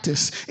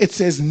practice. It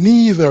says,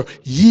 "Neither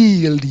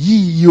yield ye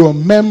your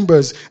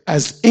members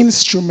as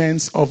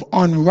instruments of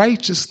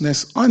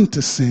unrighteousness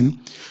unto sin,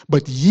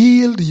 but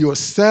yield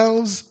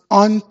yourselves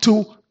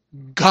unto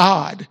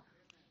God."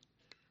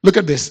 Look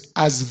at this.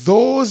 "As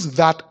those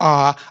that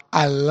are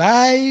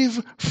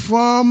alive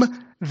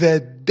from the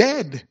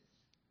dead."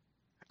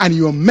 and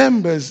your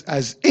members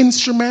as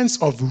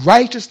instruments of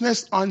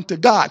righteousness unto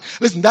God.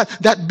 Listen,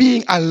 that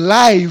being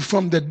alive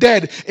from the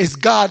dead is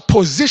God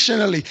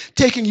positionally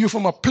taking you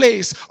from a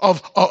place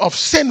of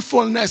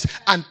sinfulness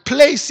and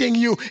placing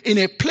you in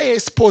a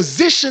place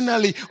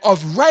positionally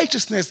of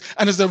righteousness.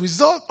 And as a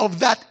result of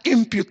that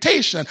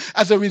imputation,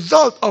 as a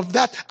result of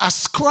that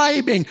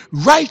ascribing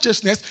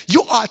righteousness,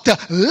 you are to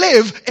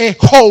live a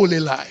holy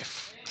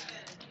life.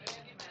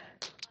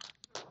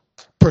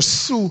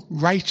 Pursue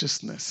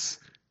righteousness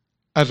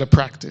as a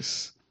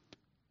practice.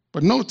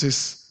 But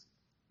notice,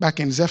 back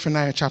in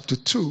Zephaniah chapter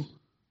 2,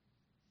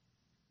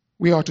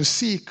 we are to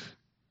seek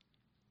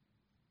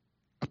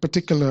a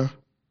particular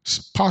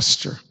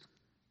posture.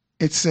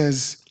 It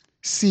says,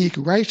 seek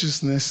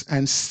righteousness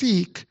and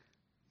seek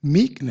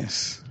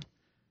meekness.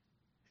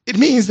 It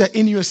means that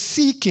in your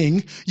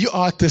seeking, you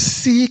are to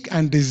seek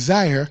and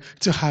desire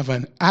to have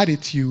an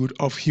attitude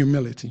of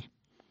humility.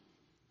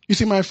 You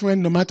see, my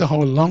friend, no matter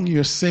how long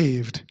you're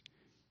saved,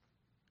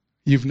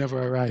 you've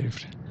never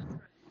arrived.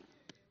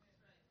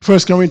 1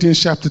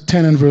 Corinthians chapter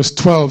 10 and verse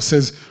 12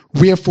 says,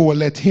 wherefore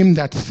let him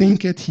that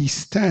thinketh he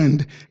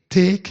stand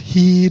take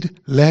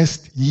heed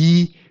lest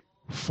ye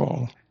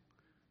fall.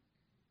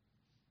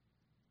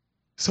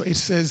 So it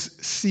says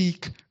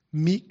seek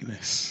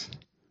meekness.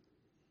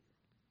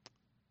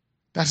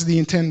 That's the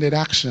intended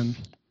action.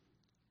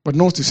 But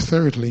notice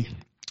thirdly,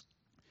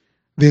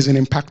 there's an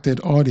impacted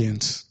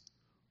audience.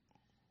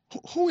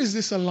 Who is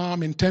this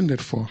alarm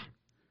intended for?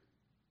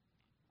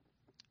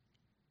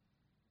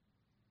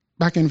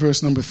 Back in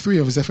verse number 3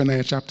 of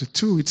Zephaniah chapter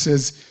 2, it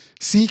says,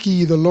 seek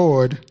ye the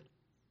Lord,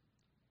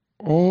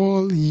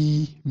 all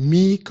ye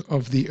meek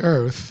of the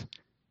earth.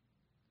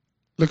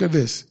 Look at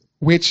this.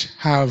 Which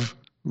have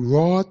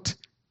wrought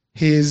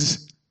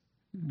his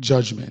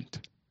judgment.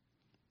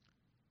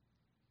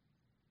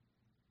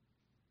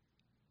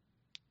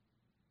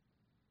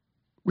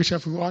 Which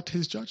have wrought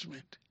his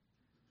judgment.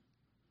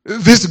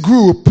 This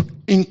group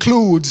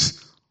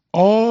includes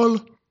all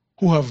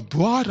who have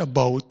brought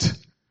about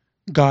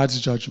God's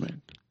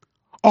judgment.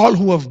 All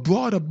who have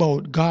brought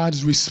about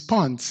God's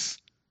response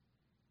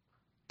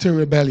to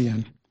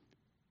rebellion.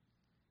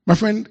 My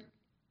friend,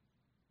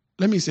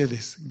 let me say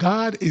this.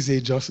 God is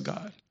a just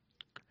God.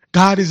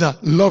 God is a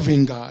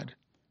loving God.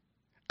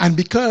 And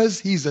because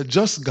he's a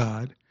just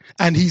God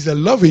and he's a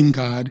loving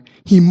God,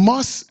 he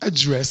must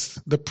address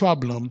the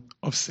problem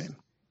of sin.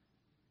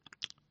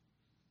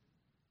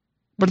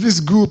 But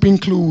this group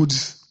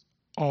includes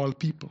all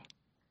people.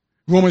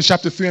 Romans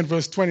chapter 3 and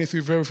verse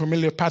 23, very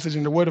familiar passage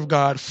in the Word of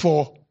God.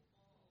 For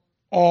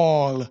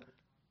all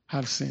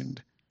have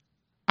sinned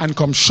and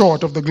come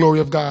short of the glory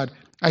of God.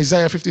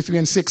 Isaiah 53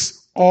 and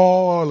 6,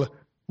 all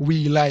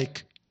we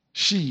like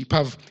sheep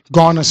have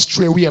gone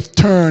astray. We have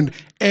turned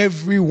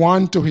every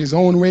one to his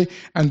own way,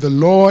 and the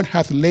Lord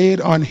hath laid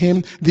on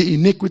him the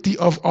iniquity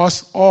of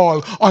us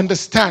all.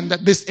 Understand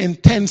that this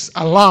intense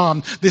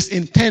alarm, this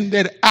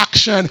intended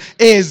action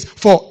is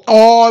for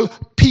all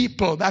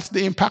people. That's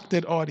the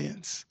impacted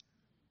audience.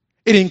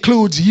 It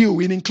includes you,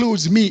 it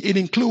includes me, it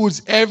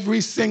includes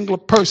every single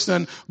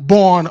person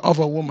born of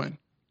a woman.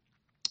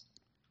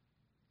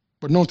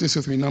 But notice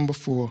with me, number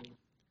 4,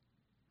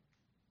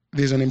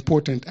 there's an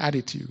important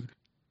attitude.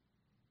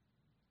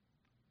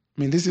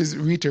 I mean, this is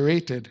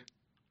reiterated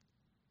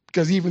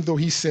because even though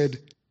he said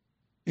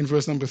in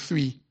verse number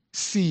 3,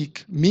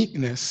 seek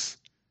meekness,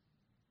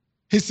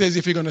 he says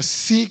if you're going to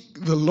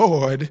seek the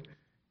Lord,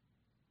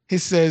 he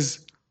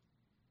says,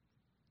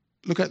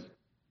 look at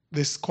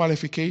this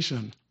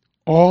qualification.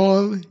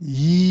 All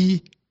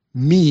ye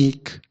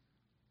meek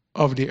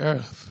of the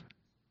earth.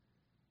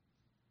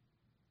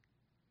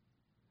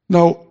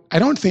 Now, I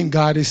don't think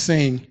God is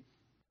saying,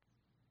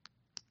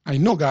 I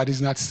know God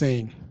is not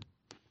saying,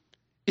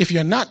 if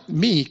you're not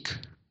meek,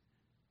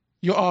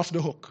 you're off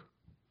the hook.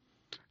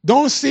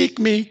 Don't seek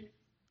me.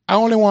 I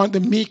only want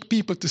the meek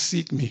people to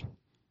seek me.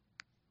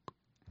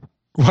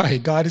 Why?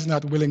 God is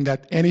not willing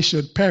that any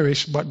should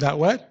perish, but that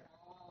what?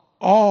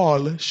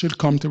 All should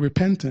come to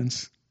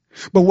repentance.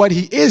 But what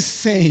he is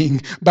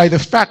saying by the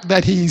fact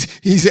that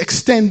he's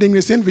extending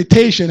this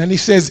invitation and he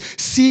says,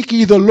 seek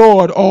ye the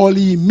Lord, all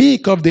ye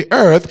meek of the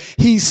earth,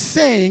 he's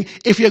saying,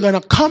 if you're going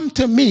to come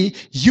to me,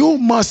 you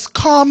must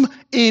come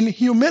in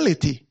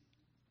humility.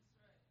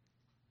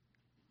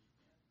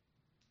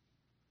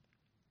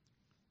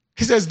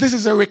 He says, this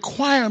is a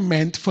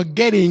requirement for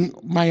getting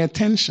my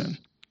attention.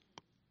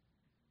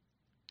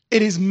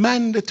 It is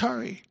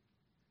mandatory.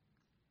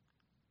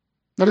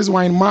 That is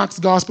why in Mark's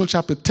Gospel,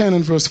 chapter 10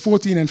 and verse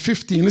 14 and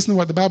 15, listen to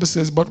what the Bible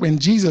says. But when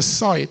Jesus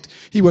saw it,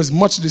 he was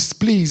much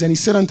displeased, and he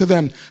said unto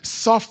them,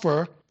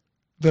 suffer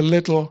the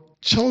little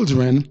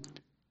children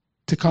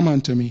to come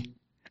unto me,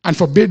 and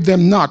forbid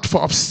them not,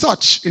 for of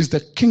such is the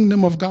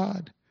kingdom of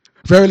God.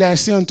 Verily I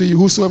say unto you,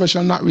 whosoever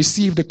shall not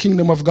receive the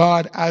kingdom of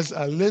God as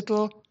a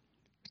little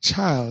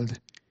child,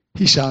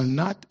 he shall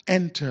not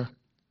enter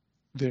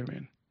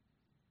therein.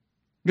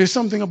 There's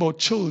something about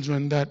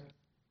children that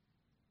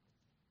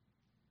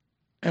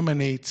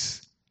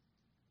emanates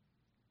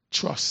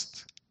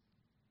trust,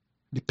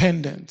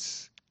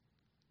 dependence,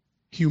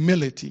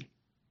 humility.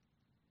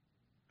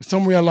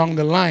 Somewhere along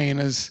the line,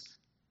 as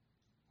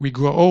we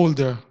grow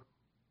older,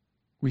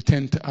 we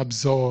tend to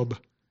absorb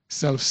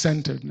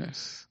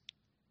self-centeredness,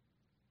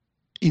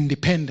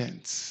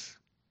 independence,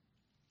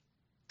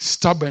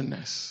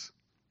 stubbornness,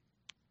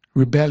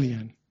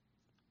 rebellion.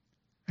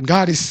 And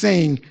God is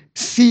saying,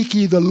 seek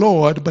ye the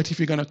Lord, but if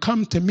you're going to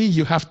come to me,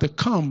 you have to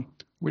come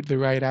with the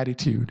right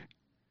attitude.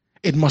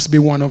 It must be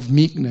one of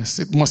meekness.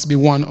 It must be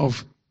one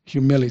of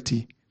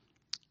humility.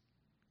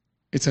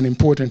 It's an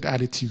important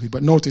attitude.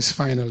 But notice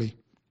finally,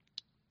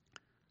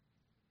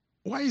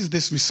 why is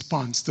this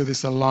response to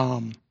this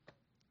alarm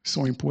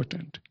so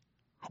important?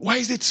 Why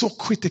is it so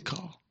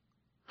critical?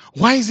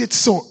 Why is it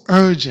so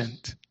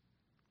urgent?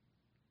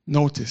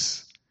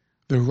 Notice,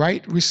 the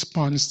right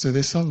response to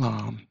this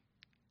alarm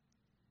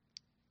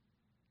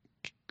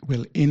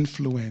will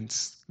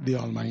influence the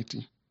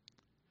Almighty.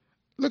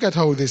 Look at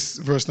how this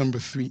verse number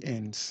 3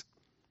 ends.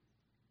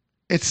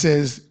 It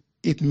says,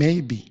 it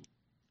may be,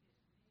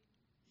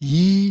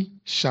 ye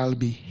shall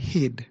be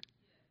hid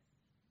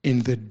in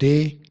the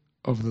day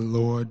of the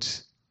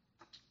Lord's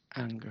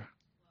anger.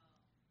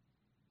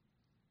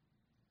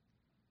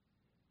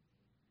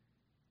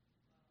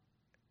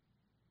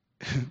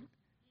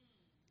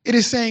 It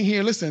is saying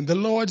here, listen, the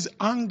Lord's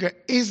anger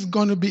is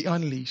going to be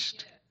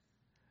unleashed.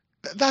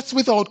 That's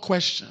without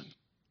question.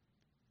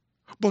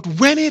 But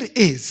when it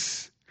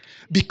is,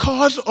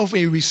 because of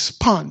a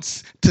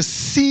response to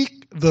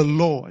seek the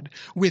Lord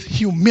with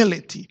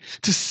humility,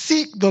 to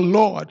seek the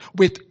Lord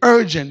with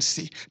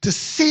urgency, to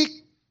seek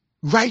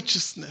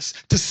righteousness,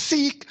 to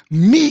seek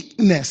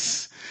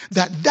meekness,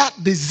 that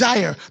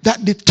desire,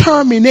 that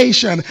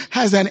determination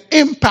has an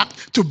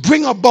impact to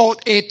bring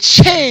about a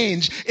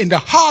change in the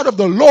heart of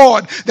the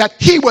Lord, that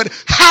he would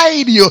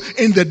hide you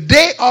in the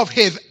day of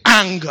his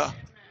anger.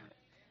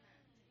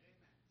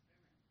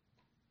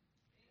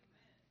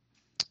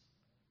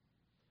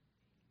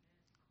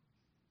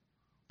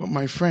 But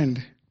my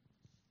friend,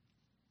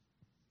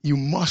 you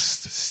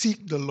must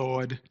seek the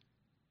Lord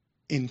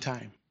in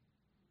time.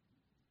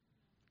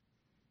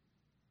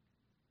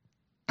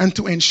 And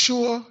to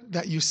ensure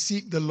that you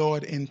seek the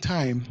Lord in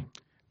time,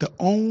 the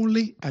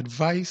only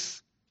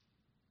advice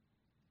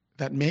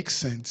that makes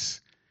sense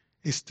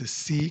is to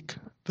seek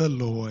the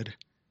Lord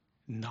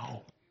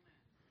now.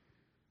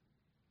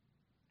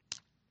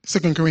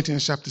 2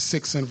 Corinthians chapter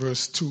 6 and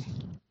verse 2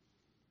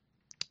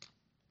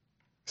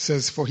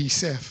 says, for he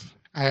saith,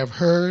 I have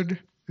heard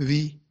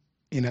thee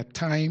in a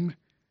time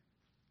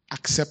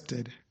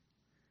accepted,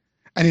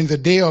 and in the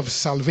day of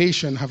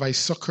salvation have I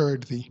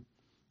succored thee.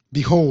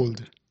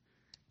 Behold,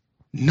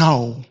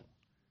 now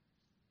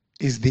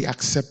is the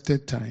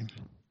accepted time.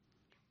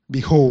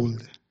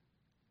 Behold,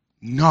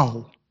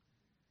 now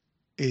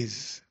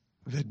is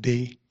the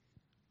day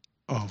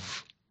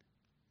of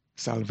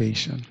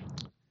salvation.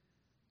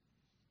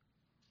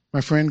 My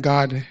friend,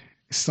 God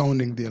is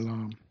sounding the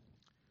alarm.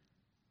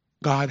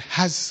 God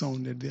has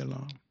sounded the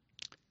alarm.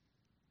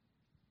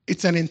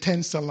 It's an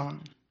intense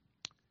alarm.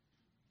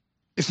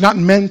 It's not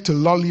meant to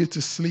lull you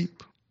to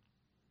sleep.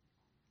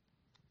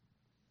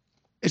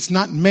 It's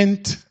not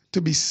meant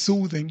to be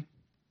soothing.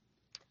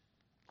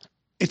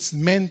 It's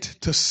meant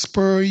to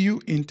spur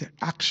you into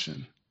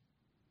action.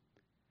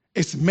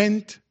 It's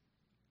meant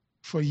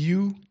for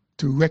you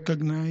to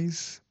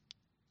recognize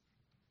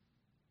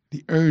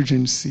the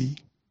urgency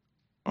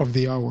of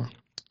the hour.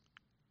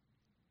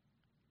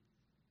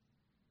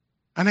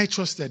 And I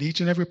trust that each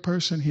and every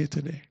person here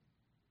today,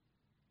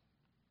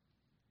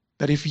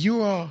 that if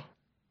you are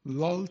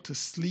lulled to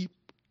sleep,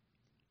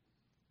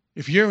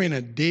 if you're in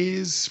a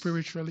daze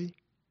spiritually,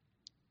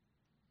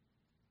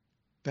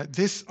 that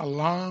this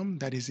alarm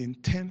that is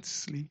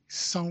intensely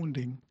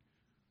sounding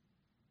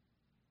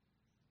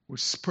will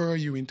spur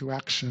you into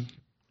action.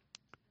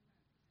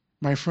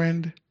 My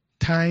friend,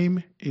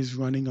 time is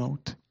running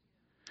out.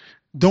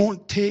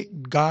 Don't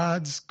take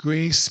God's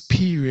grace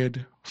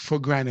period for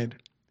granted.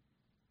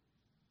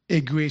 A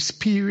grace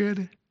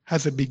period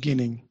has a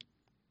beginning,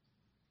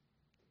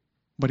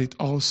 but it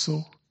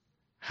also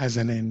has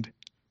an end.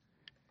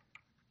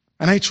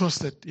 And I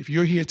trust that if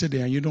you're here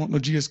today and you don't know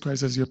Jesus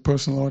Christ as your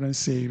personal Lord and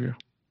Savior,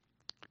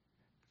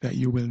 that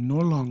you will no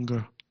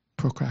longer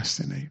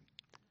procrastinate.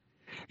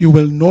 You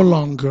will no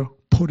longer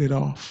put it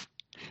off.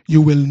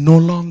 You will no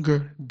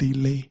longer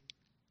delay.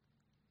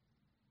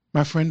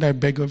 My friend, I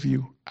beg of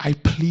you, I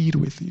plead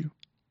with you.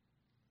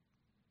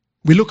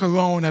 We look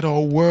around at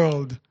our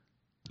world.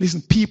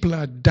 Listen, people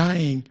are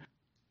dying.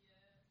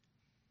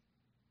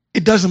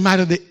 It doesn't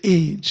matter the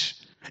age.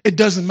 It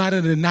doesn't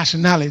matter the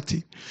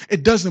nationality.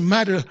 It doesn't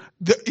matter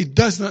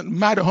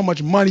how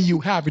much money you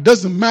have. It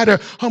doesn't matter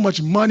how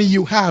much money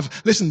you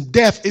have. Listen,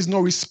 death is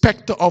no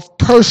respecter of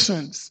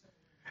persons.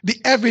 The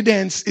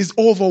evidence is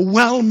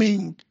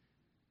overwhelming.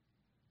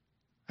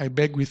 I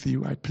beg with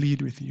you, I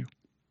plead with you.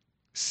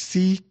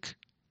 Seek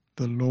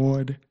the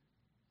Lord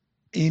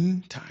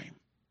in time.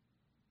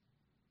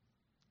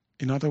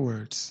 In other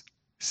words,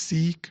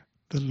 seek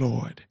the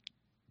Lord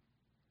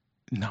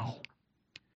now.